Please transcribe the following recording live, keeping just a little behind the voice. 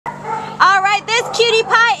right, this cutie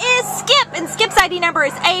pie is Skip, and Skip's ID number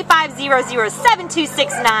is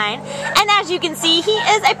A5007269. And as you can see, he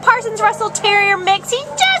is a Parson Russell Terrier mix. He's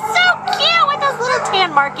just so cute with those little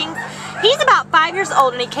tan markings. He's about 5 years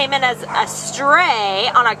old, and he came in as a stray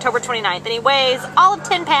on October 29th, and he weighs all of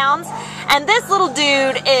 10 pounds. And this little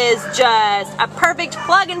dude is just a perfect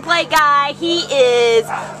plug-and-play guy. He is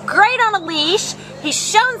great on a leash. He's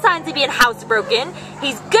shown signs of being housebroken.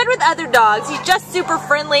 He's good with other dogs. He's just super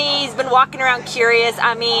friendly. He's been walking around curious.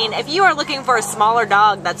 I mean, if you are looking for a smaller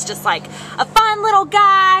dog that's just like a fun little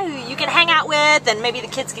guy who you can hang out with, and maybe the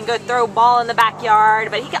kids can go throw a ball in the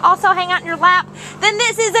backyard, but he can also hang out in your lap, then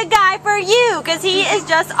this is a guy for you, because he is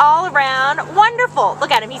just all around wonderful.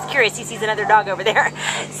 Look at him. He's curious. He sees another dog over there.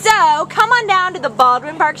 So come on down to the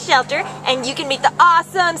Baldwin Park shelter, and you can meet the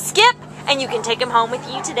awesome Skip, and you can take him home with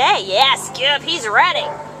you today. Yeah, Skip, he's ready.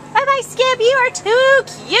 Bye-bye, Skip. You are too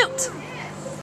cute.